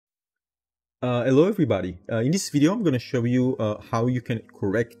Hello everybody. In this video I'm going to show you how you can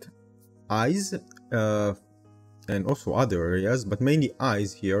correct eyes and also other areas, but mainly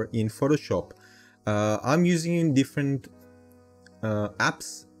eyes here in Photoshop. I'm using different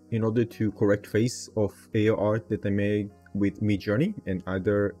apps in order to correct face of AR art that I made with Midjourney and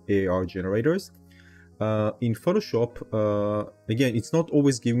other AR generators. In Photoshop, again, it's not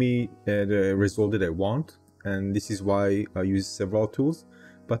always giving me the result that I want, and this is why I use several tools.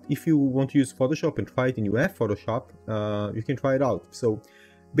 But if you want to use Photoshop and try it and you have Photoshop, you can try it out. So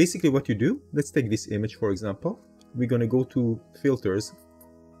basically what you do, let's take this image for example. We're going to go to Filters,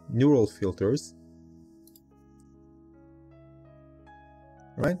 Neural Filters.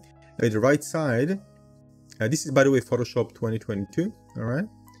 Right? At the right side, this is by the way Photoshop 2022. All right.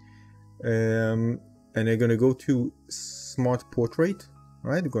 And I'm going to go to Smart Portrait.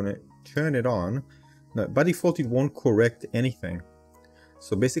 Right? I'm going to turn it on. Now, by default, it won't correct anything.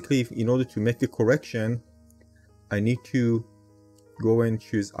 So basically, in order to make the correction, I need to go and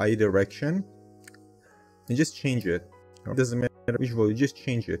choose eye direction and just change it. It doesn't matter which one, you just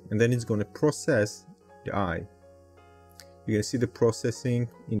change it, and then it's going to process the eye. You're going to see the processing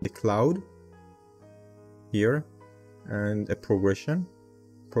in the cloud here and a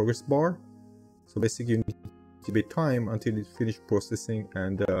progress bar. So basically, you need to be time until it finishes processing,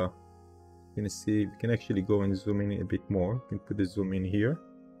 and you're going to see we can actually go and zoom in a bit more. You can put the zoom in here.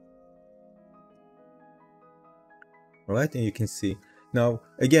 All right, and you can see now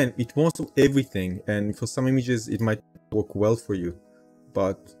again it wants everything, and for some images it might work well for you,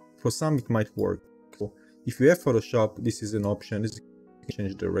 but for some it might work. So if you have Photoshop, this is an option. This can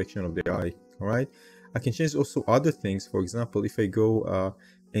change the direction of the eye. All right, I can change also other things. For example, if I go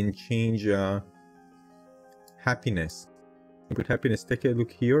and change happiness, put happiness, take a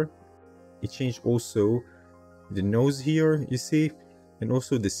look here. It changed also the nose here, you see, and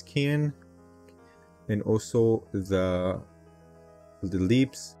also the skin, and also the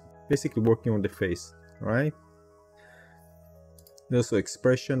lips, basically working on the face. All right, and also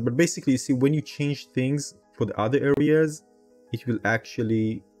expression. But basically, you see, when you change things for the other areas, it will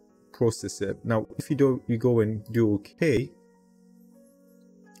actually process it. Now if you do, you go and do OK.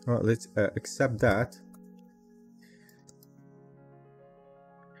 Let's accept that.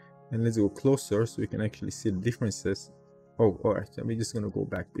 And let's go closer so we can actually see the differences. Oh, all right. I'm just going to go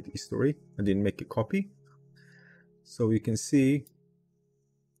back with history. I didn't make a copy. So we can see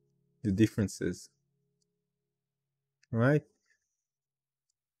the differences. All right.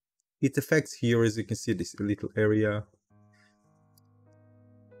 It affects here, as you can see, this little area.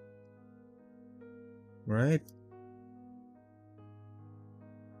 Right.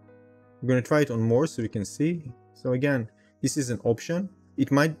 We're going to try it on more so we can see. So again, this is an option. It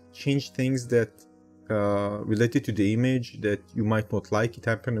might change things that related to the image that you might not like. It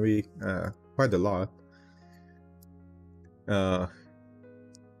happened to me quite a lot.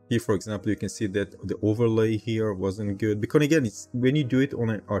 Here, for example, you can see that the overlay here wasn't good, because again, it's when you do it on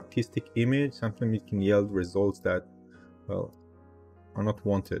an artistic image, sometimes it can yield results that, well, are not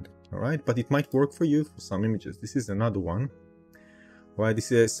wanted. All right, but it might work for you for some images. This is another one. Right,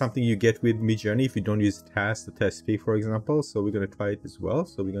 this is something you get with Midjourney if you don't use the test fee, for example. So we're going to try it as well.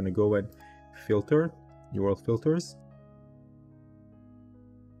 So we're going to go and filter, Neural Filters.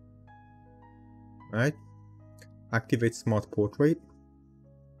 Right, activate Smart Portrait.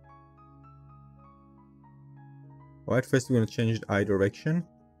 All right, first we're going to change the eye direction.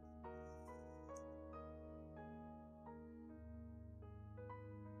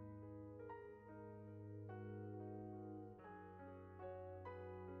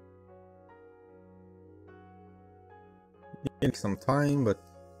 Take some time, but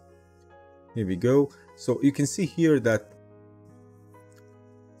here we go. So you can see here that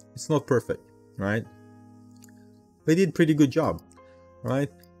it's not perfect, right? They did a pretty good job,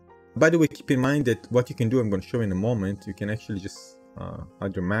 right? By the way, keep in mind that what you can do, I'm going to show you in a moment, you can actually just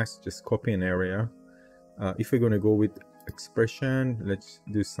under mask, just copy an area. If we're going to go with expression, let's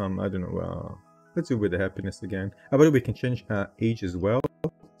do some, I don't know, let's do with the happiness again. By the way, we can change age as well.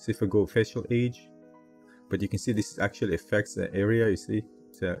 So if I go facial age, but you can see this actually affects the area, you see.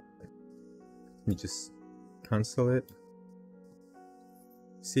 So you just cancel it.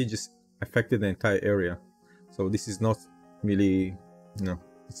 See, just affected the entire area. So this is not really, no,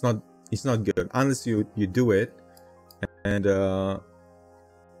 it's not good unless you do it, and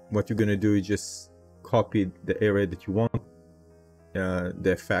what you're gonna do is just copy the area that you want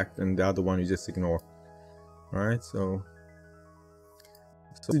the effect, and the other one you just ignore. All right, so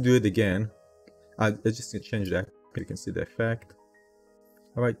let's do it again. I just change that. You can see the effect.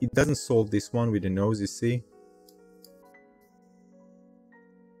 All right, it doesn't solve this one with the nose, you see.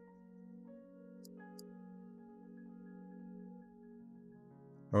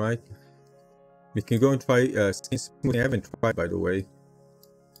 All right, we can go and try skin smoothing. I haven't tried, by the way.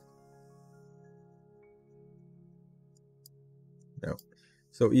 No.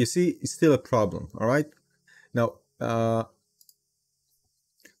 So you see, it's still a problem. All right. Now,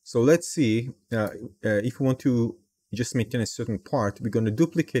 so let's see if we want to just maintain a certain part, we're going to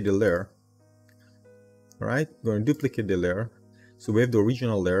duplicate the layer. All right, we're going to duplicate the layer. So we have the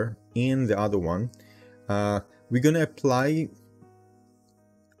original layer and the other one. We're going to apply,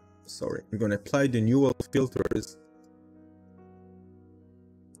 we're going to apply the neural filters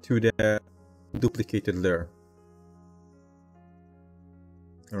to the duplicated layer.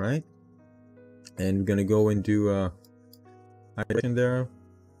 All right, and we're going to go and do iteration there.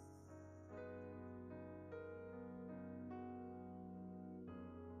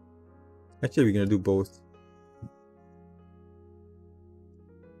 Actually, we're going to do both.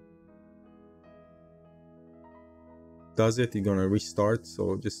 Does it, you're going to restart,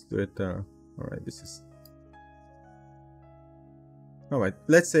 so just do it. All right, this is all right.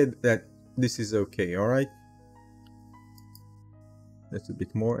 Let's say that this is okay. All right, that's a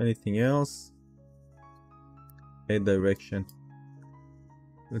bit more. Anything else? Add direction.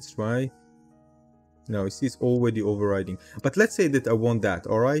 Let's try. Now you see it's already overriding, but let's say that I want that.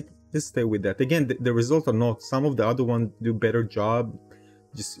 All right, let's stay with that. Again, the results are not, some of the other ones do better job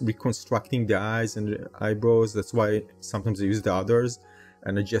just reconstructing the eyes and the eyebrows. That's why sometimes I use the others,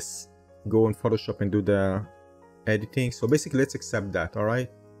 and I just go in Photoshop and do the editing. So basically, let's accept that. All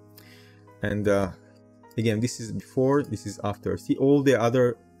right, and again, this is before, this is after. See, all the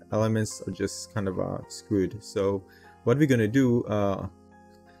other elements are just kind of screwed. So what we're gonna do,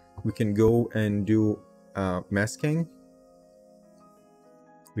 we can go and do masking.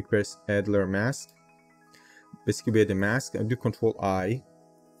 We press add layer mask. Basically, we add the mask and do Control I.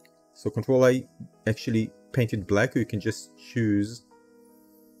 So Control I actually painted black. You can just choose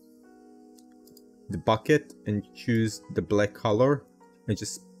the bucket and choose the black color and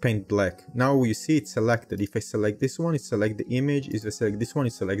just paint black. Now you see it's selected. If I select this one, it select the image. If I select this one,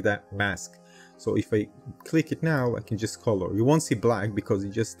 it select that mask. So if I click it now, I can just color. You won't see black because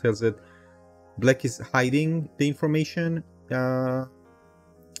it just tells it black is hiding the information,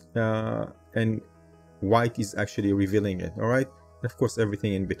 and white is actually revealing it. All right, and of course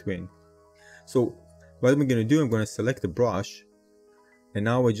everything in between. So what I'm going to do, I'm going to select the brush, and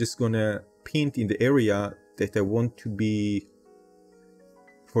now I'm just going to paint in the area that I want to be,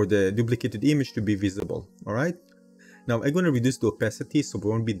 for the duplicated image to be visible. All right, now I'm going to reduce the opacity so it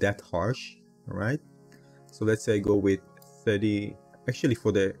won't be that harsh. All right, so let's say I go with 30. Actually,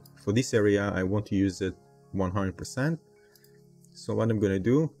 for this area I want to use it 100%. So what I'm going to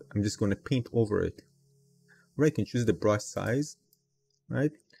do, I'm just going to paint over it. Right, you can choose the brush size,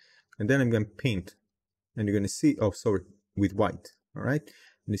 right, and then I'm going to paint, and you're going to see, oh sorry, with white. All right,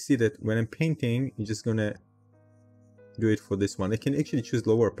 and you see that when I'm painting, you're just going to do it for this one. I can actually choose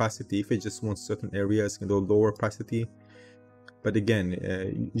lower opacity if I just want certain areas, I can do lower opacity. But again,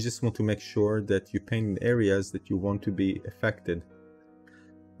 you just want to make sure that you paint in areas that you want to be affected.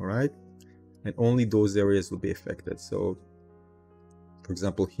 All right, and only those areas will be affected. So for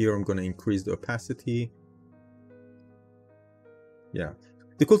example, here I'm going to increase the opacity. Yeah,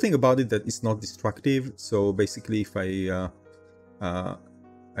 the cool thing about it that it's not destructive. So basically, if I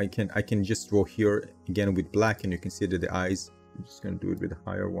can just draw here again with black, and you can see that the eyes, I'm just going to do it with a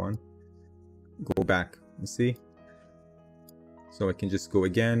higher one. Go back, you see. So I can just go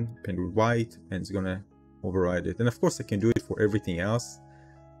again, paint with white, and it's going to override it. And of course, I can do it for everything else.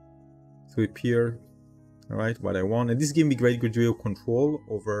 So here, all right, what I want, and this gives me great degree of control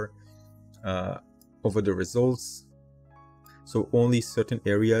over the results. So only certain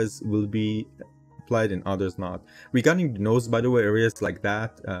areas will be applied and others not. Regarding the nose, by the way, areas like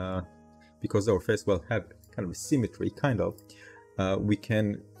that, because our face will have kind of a symmetry, kind of, we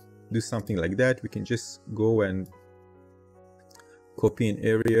can do something like that. We can just go and copy an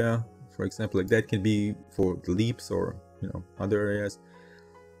area, for example, like that can be for the lips or other areas.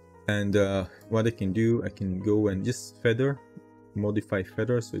 And what I can do, I can go and just feather, modify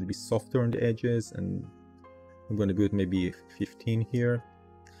feather so it'll be softer on the edges, and I'm going to do it maybe 15 here,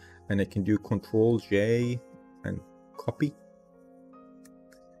 and I can do Control J and copy.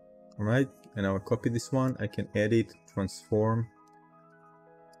 All right, and I'll copy this one. I can edit, transform,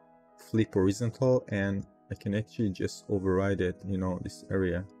 flip horizontal, and I can actually just override it, this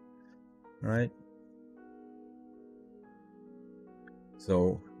area. All right,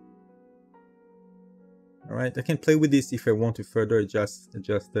 so all right, I can play with this if I want to further adjust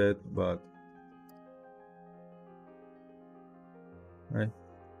it, but right.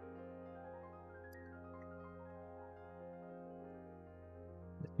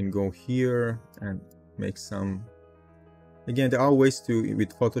 can go here and make some. Again, there are ways to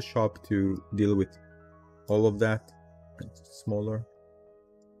with Photoshop to deal with all of that. It's smaller.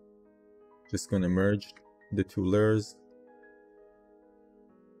 Just gonna merge the two layers.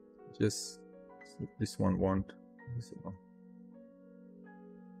 Just this one won't. This one.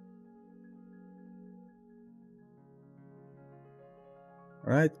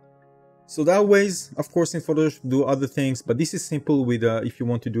 All right. So that ways, of course, in Photoshop do other things, but this is simple with if you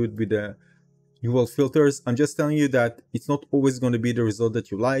want to do it with the neural filters. I'm just telling you that it's not always going to be the result that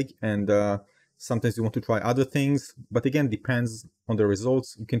you like, and sometimes you want to try other things, but again, depends on the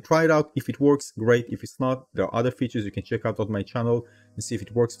results. You can try it out. If it works, great. If it's not, there are other features you can check out on my channel and see if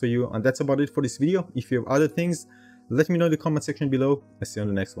it works for you. And that's about it for this video. If you have other things, let me know in the comment section below. I'll see you on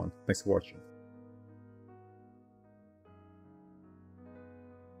the next one. Thanks for watching.